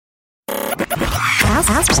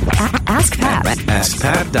Ask Pat.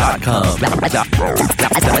 AskPat.com.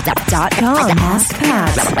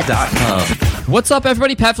 AskPat.com. What's up,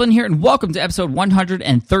 everybody? Pat Flynn here, and welcome to episode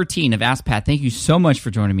 113 of Ask Pat. Thank you so much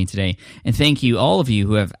for joining me today, and thank you, all of you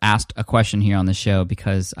who have asked a question here on the show,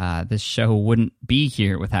 because this show wouldn't be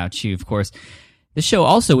here without you, of course. This show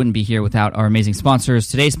also wouldn't be here without our amazing sponsors.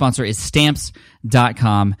 Today's sponsor is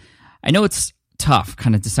Stamps.com. I know it's tough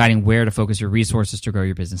kind of deciding where to focus your resources to grow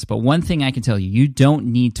your business, but one thing I can tell you, you don't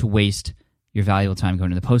need to waste your valuable time going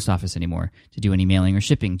to the post office anymore to do any mailing or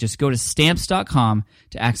shipping. Just go to Stamps.com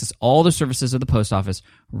to access all the services of the post office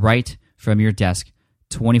right from your desk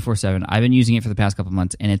 24/7. I've been using it for the past couple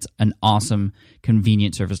months, and it's an awesome,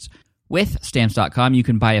 convenient service. With Stamps.com, you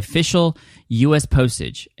can buy official U.S.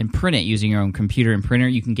 postage and print it using your own computer and printer.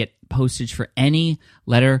 You can get postage for any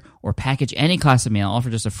letter or package, any class of mail, all for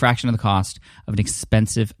just a fraction of the cost of an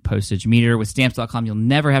expensive postage meter. With Stamps.com, you'll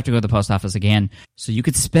never have to go to the post office again, so you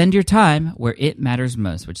could spend your time where it matters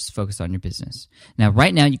most, which is focused on your business. Now,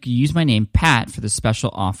 right now, you can use my name, Pat, for this special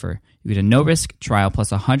offer. You get a no-risk trial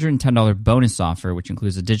plus a $110 bonus offer, which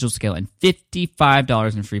includes a digital scale and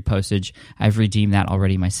 $55 in free postage. I've redeemed that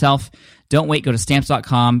already myself. Don't wait. Go to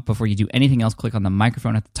Stamps.com. Before you do anything else, click on the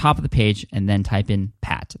microphone at the top of the page and then type in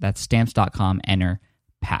Pat. That's Stamps.com. Enter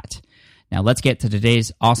Pat. Now, let's get to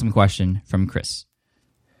today's awesome question from Chris.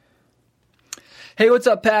 Hey, what's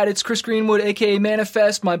up, Pat? It's Chris Greenwood, aka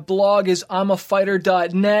Manifest. My blog is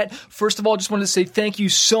imafighter.net. First of all, just wanted to say thank you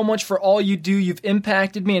so much for all you do. You've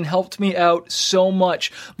impacted me and helped me out so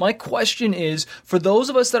much. My question is, for those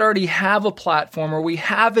of us that already have a platform or we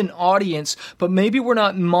have an audience, but maybe we're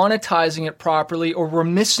not monetizing it properly or we're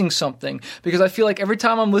missing something, because I feel like every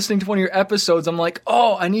time I'm listening to one of your episodes, I'm like,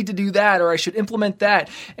 oh, I need to do that, or I should implement that,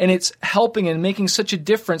 and it's helping and making such a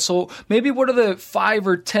difference. So maybe what are the 5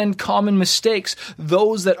 or 10 common mistakes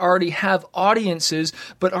those that already have audiences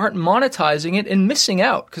but aren't monetizing it and missing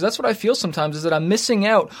out? Because that's what I feel sometimes, is that I'm missing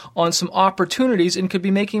out on some opportunities and could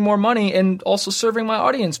be making more money and also serving my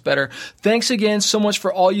audience better. Thanks again so much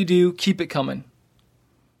for all you do. Keep it coming.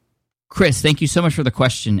 Chris, thank you so much for the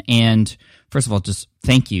question. And first of all, just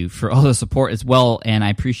thank you for all the support as well. And I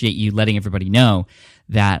appreciate you letting everybody know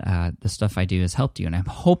that the stuff I do has helped you. And I'm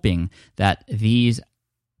hoping that these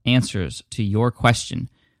answers to your question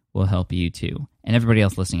will help you too, and everybody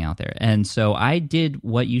else listening out there. And so I did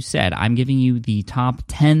what you said. I'm giving you the top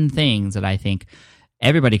 10 things that I think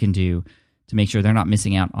everybody can do to make sure they're not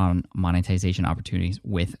missing out on monetization opportunities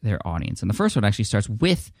with their audience. And the first one actually starts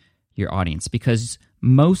with your audience, because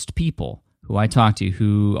most people who I talk to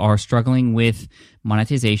who are struggling with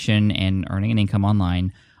monetization and earning an income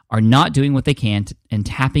online are not doing what they can and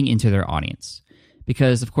tapping into their audience.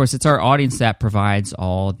 Because, of course, it's our audience that provides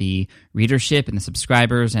all the readership and the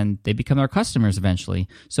subscribers, and they become our customers eventually.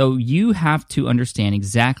 So you have to understand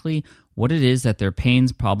exactly what it is that their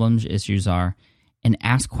pains, problems, issues are, and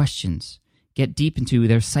ask questions. Get deep into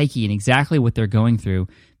their psyche and exactly what they're going through.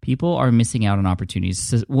 People are missing out on opportunities.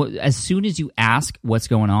 So as soon as you ask what's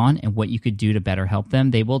going on and what you could do to better help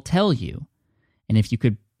them, they will tell you. And if you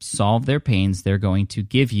could solve their pains, they're going to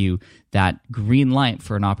give you that green light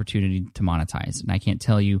for an opportunity to monetize. And I can't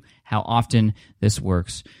tell you how often this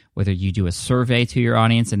works, whether you do a survey to your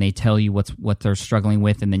audience and they tell you what they're struggling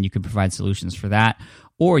with, and then you can provide solutions for that,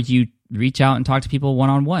 or you reach out and talk to people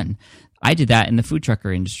one-on-one. I did that in the food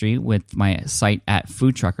trucker industry with my site at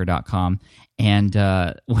foodtrucker.com. And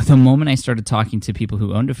the moment I started talking to people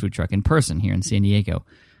who owned a food truck in person here in San Diego,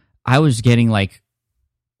 I was getting like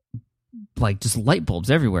just light bulbs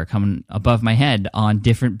everywhere coming above my head on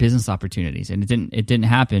different business opportunities. And it didn't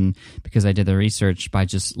happen because I did the research by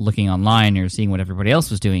just looking online or seeing what everybody else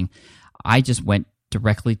was doing. I just went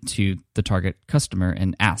directly to the target customer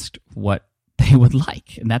and asked what they would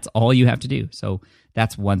like. And that's all you have to do. So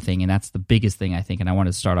that's one thing, and that's the biggest thing, I think, and I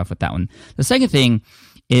wanted to start off with that one. The second thing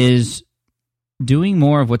is doing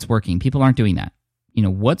more of what's working. People aren't doing that. You know,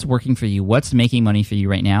 what's working for you, what's making money for you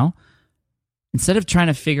right now. Instead of trying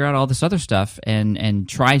to figure out all this other stuff and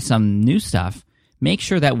try some new stuff, make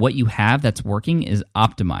sure that what you have that's working is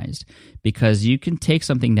optimized, because you can take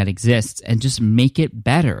something that exists and just make it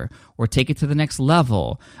better, or take it to the next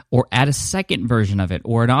level, or add a second version of it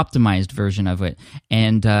or an optimized version of it,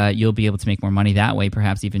 and you'll be able to make more money that way,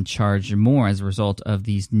 perhaps even charge more as a result of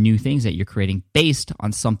these new things that you're creating based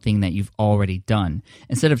on something that you've already done,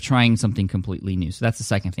 instead of trying something completely new. So that's the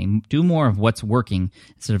second thing. Do more of what's working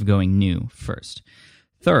instead of going new first.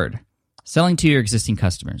 Third, selling to your existing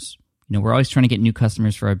customers. You know, we're always trying to get new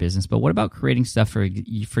customers for our business, but what about creating stuff for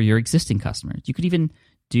your existing customers? You could even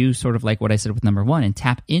do sort of like what I said with number one and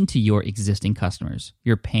tap into your existing customers,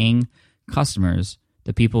 your paying customers,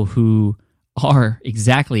 the people who are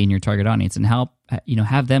exactly in your target audience and help,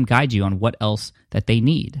 have them guide you on what else that they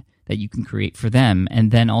need that you can create for them,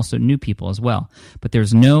 and then also new people as well. But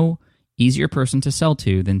there's no easier person to sell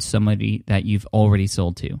to than somebody that you've already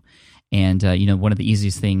sold to. And, one of the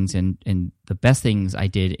easiest things and the best things I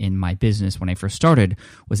did in my business when I first started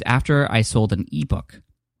was after I sold an ebook,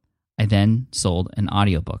 I then sold an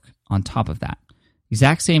audiobook on top of that.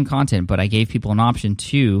 Exact same content, but I gave people an option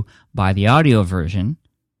to buy the audio version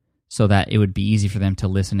so that it would be easy for them to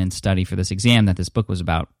listen and study for this exam that this book was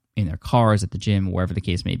about in their cars, at the gym, wherever the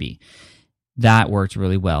case may be. That worked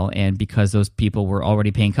really well, and because those people were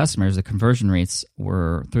already paying customers, the conversion rates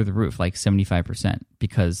were through the roof, like 75%,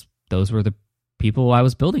 because those were the people I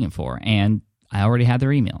was building it for, and I already had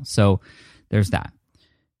their email. So there's that.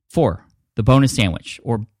 4, the bonus sandwich,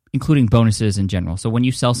 or including bonuses in general. So when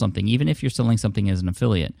you sell something, even if you're selling something as an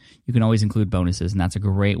affiliate, you can always include bonuses, and that's a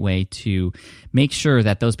great way to make sure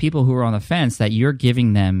that those people who are on the fence, that you're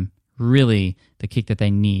giving them really the kick that they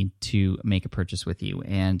need to make a purchase with you.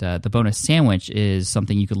 And the bonus sandwich is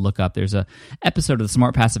something you could look up. There's a episode of the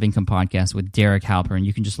Smart Passive Income podcast with Derek Halpern.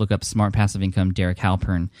 You can just look up Smart Passive Income Derek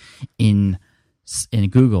Halpern in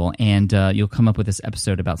Google, and you'll come up with this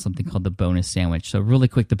episode about something called the bonus sandwich. So really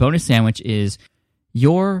quick, the bonus sandwich is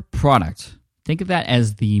your product. Think of that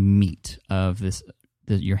as the meat of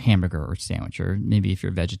your hamburger or sandwich, or maybe if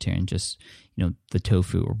you're a vegetarian, just the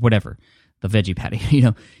tofu or whatever, the veggie patty.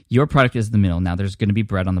 Your product is the middle. Now there's going to be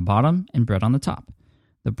bread on the bottom and bread on the top.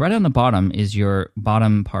 The bread on the bottom is your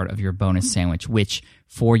bottom part of your bonus sandwich, which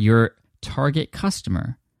for your target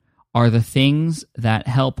customer are the things that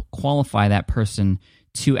help qualify that person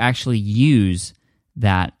to actually use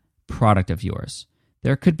that product of yours.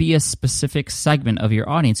 There could be a specific segment of your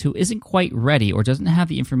audience who isn't quite ready or doesn't have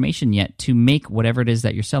the information yet to make whatever it is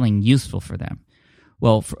that you're selling useful for them.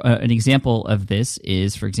 Well, an example of this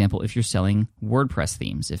is, for example, if you're selling WordPress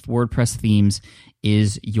themes. If WordPress themes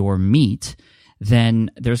is your meat, then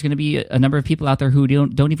there's going to be a number of people out there who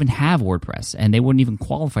don't even have WordPress, and they wouldn't even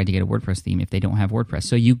qualify to get a WordPress theme if they don't have WordPress.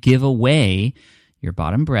 So you give away your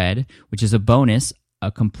bottom bread, which is a bonus, a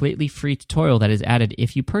completely free tutorial that is added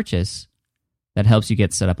if you purchase, that helps you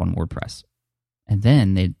get set up on WordPress. And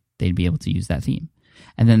then they'd be able to use that theme.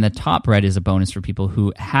 And then the top bread is a bonus for people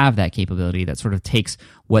who have that capability that sort of takes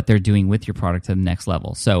what they're doing with your product to the next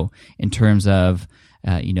level. So in terms of,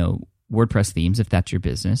 WordPress themes, if that's your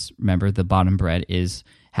business, remember the bottom bread is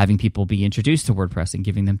having people be introduced to WordPress and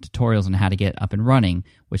giving them tutorials on how to get up and running,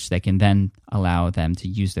 which they can then allow them to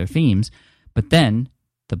use their themes. But then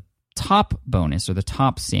the top bonus, or the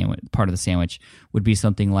top sandwich part of the sandwich, would be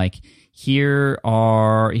something like, here's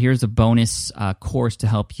a bonus course to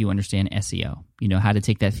help you understand SEO, how to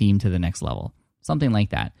take that theme to the next level, something like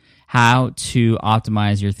that, how to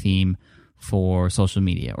optimize your theme for social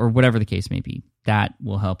media, or whatever the case may be. That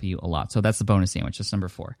will help you a lot. So that's the bonus sandwich. That's number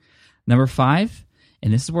 4. Number 5,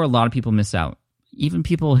 and this is where a lot of people miss out, even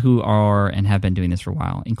people who are and have been doing this for a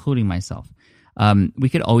while, including myself. We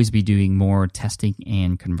could always be doing more testing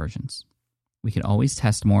and conversions. We could always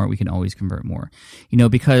test more. We can always convert more,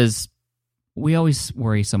 because we always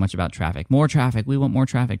worry so much about traffic. More traffic. We want more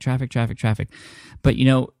traffic. Traffic. But,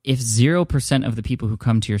 if 0% of the people who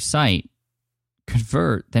come to your site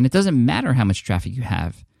convert, then it doesn't matter how much traffic you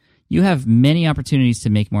have. You have many opportunities to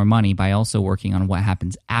make more money by also working on what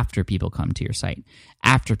happens after people come to your site,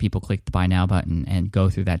 after people click the Buy Now button and go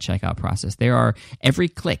through that checkout process. Every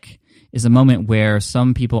click is a moment where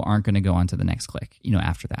some people aren't going to go on to the next click,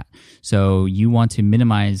 after that. So you want to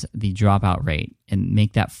minimize the dropout rate and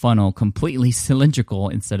make that funnel completely cylindrical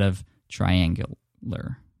instead of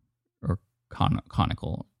triangular or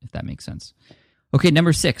conical, if that makes sense. Okay,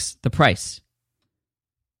 number 6, the price.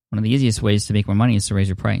 One of the easiest ways to make more money is to raise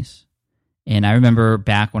your price. And I remember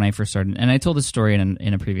back when I first started, and I told this story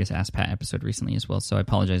in a previous Ask Pat episode recently as well, so I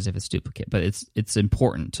apologize if it's duplicate, but it's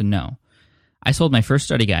important to know. I sold my first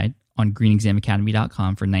study guide on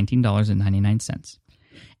greenexamacademy.com for $19.99,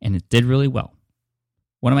 and it did really well.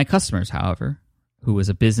 One of my customers, however, who was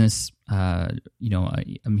a business, he had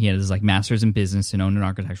his master's in business and owned an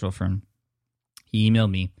architectural firm, he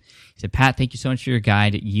emailed me. He said, "Pat, thank you so much for your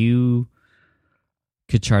guide. You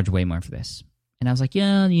could charge way more for this." And I was like,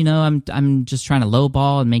 "Yeah, I'm just trying to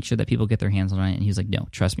lowball and make sure that people get their hands on it." And he was like, "No,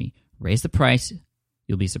 trust me, raise the price.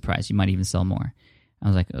 You'll be surprised. You might even sell more." I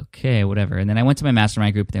was like, "Okay, whatever." And then I went to my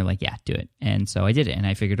mastermind group, and they're like, "Yeah, do it." And so I did it. And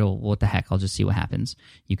I figured, oh, what the heck? I'll just see what happens.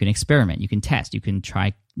 You can experiment. You can test. You can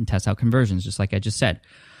try and test out conversions, just like I just said.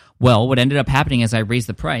 Well, what ended up happening is I raised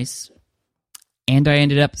the price, and I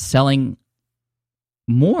ended up selling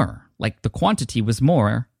more. Like the quantity was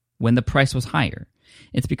more when the price was higher.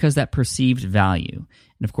 It's because that perceived value.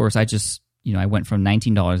 And of course, I went from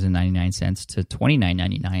 $19.99 to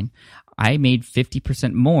 $29.99. I made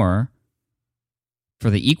 50% more for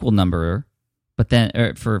the equal number, but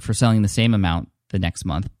then for selling the same amount the next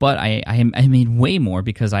month. But I made way more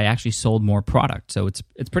because I actually sold more product. So it's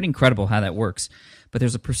pretty incredible how that works. But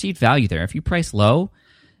there's a perceived value there. If you price low,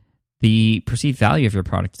 the perceived value of your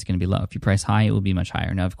product is going to be low. If you price high, it will be much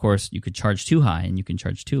higher. Now, of course, you could charge too high and you can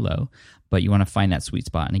charge too low, but you want to find that sweet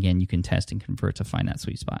spot. And again, you can test and convert to find that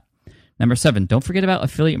sweet spot. Number 7, don't forget about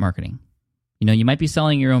affiliate marketing. You might be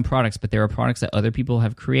selling your own products, but there are products that other people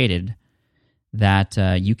have created that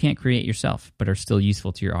you can't create yourself, but are still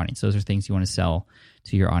useful to your audience. Those are things you want to sell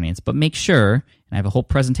to your audience. But make sure, and I have a whole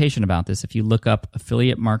presentation about this, if you look up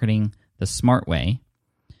affiliate marketing the smart way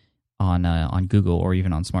on Google or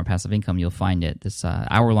even on Smart Passive Income, you'll find it. This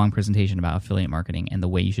hour-long presentation about affiliate marketing and the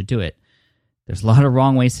way you should do it. There's a lot of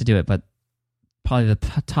wrong ways to do it, but probably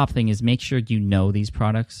the top thing is make sure you know these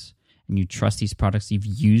products and you trust these products. You've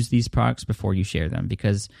used these products before you share them,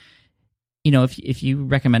 because if you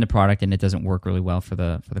recommend a product and it doesn't work really well for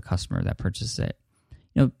the customer that purchases it,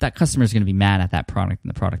 that customer is going to be mad at that product and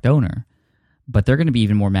the product owner, but they're going to be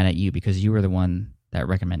even more mad at you because you were the one that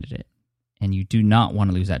recommended it. And you do not want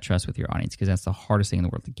to lose that trust with your audience, because that's the hardest thing in the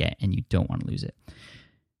world to get, and you don't want to lose it.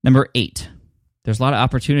 Number 8, there's a lot of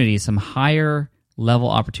opportunities, some higher level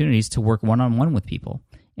opportunities to work one-on-one with people.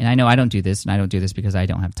 And I know I don't do this, and I don't do this because I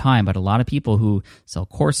don't have time, but a lot of people who sell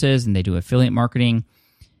courses and they do affiliate marketing,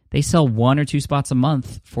 they sell 1 or 2 spots a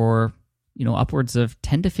month for upwards of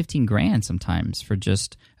 10 to 15 grand sometimes for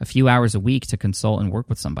just a few hours a week to consult and work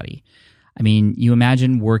with somebody. I mean, you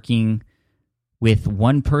imagine working with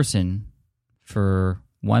one person for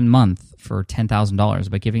 1 month for $10,000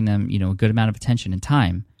 by giving them a good amount of attention and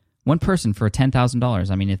time. One person for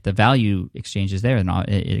 $10,000. I mean, if the value exchange is there, then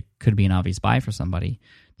it could be an obvious buy for somebody,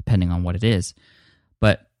 depending on what it is.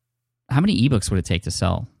 But how many ebooks would it take to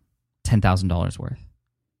sell $10,000 worth?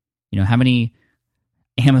 How many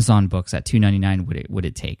Amazon books at $2.99 would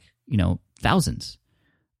it take? Thousands.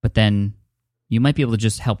 But then you might be able to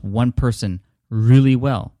just help one person really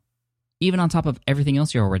well, even on top of everything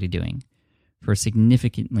else you're already doing, for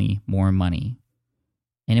significantly more money.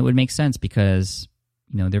 And it would make sense because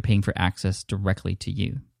they're paying for access directly to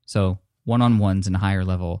you. So one-on-ones and higher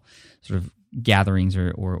level sort of gatherings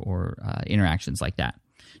or interactions like that.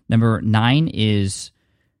 Number 9 is,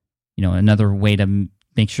 another way to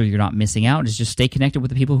make sure you're not missing out is just stay connected with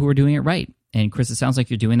the people who are doing it right. And Chris, it sounds like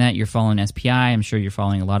you're doing that. You're following SPI. I'm sure you're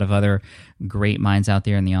following a lot of other great minds out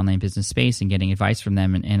there in the online business space and getting advice from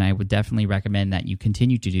them. And I would definitely recommend that you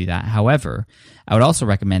continue to do that. However, I would also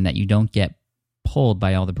recommend that you don't get pulled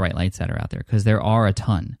by all the bright lights that are out there, because there are a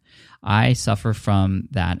ton. I suffer from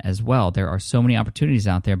that as well. There are so many opportunities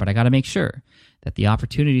out there, but I got to make sure that the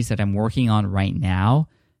opportunities that I'm working on right now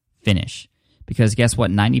finish. Because guess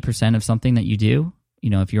what? 90% of something that you do,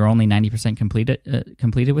 if you're only 90%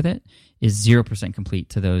 completed with it, is 0% complete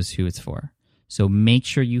to those who it's for. So make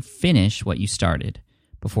sure you finish what you started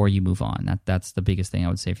before you move on. That's the biggest thing I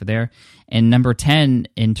would say for there. And number 10,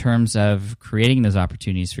 in terms of creating those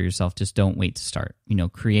opportunities for yourself, just don't wait to start.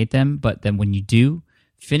 Create them, but then when you do,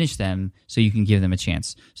 finish them so you can give them a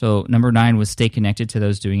chance. So number 9 was stay connected to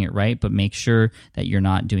those doing it right, but make sure that you're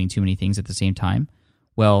not doing too many things at the same time.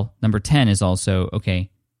 Well, number 10 is also,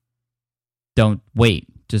 okay, don't wait.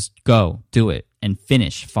 Just go, do it, and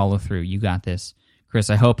finish, follow through. You got this. Chris,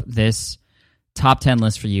 I hope this top 10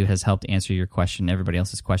 list for you has helped answer your question, everybody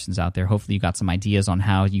else's questions out there. Hopefully you got some ideas on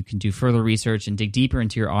how you can do further research and dig deeper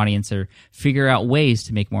into your audience, or figure out ways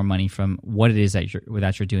to make more money from what it is that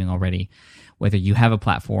you're doing already, whether you have a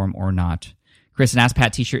platform or not. Chris, an Ask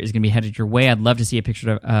Pat t-shirt is going to be headed your way. I'd love to see a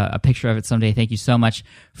picture of it someday. Thank you so much.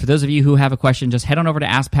 For those of you who have a question, just head on over to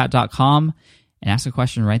askpat.com and ask a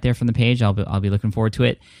question right there from the page. I'll be looking forward to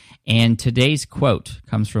it. And today's quote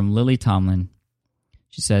comes from Lily Tomlin.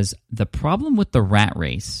 She says, "The problem with the rat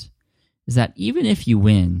race is that even if you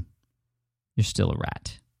win, you're still a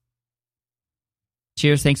rat."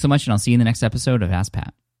 Cheers, thanks so much, and I'll see you in the next episode of Ask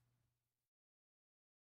Pat.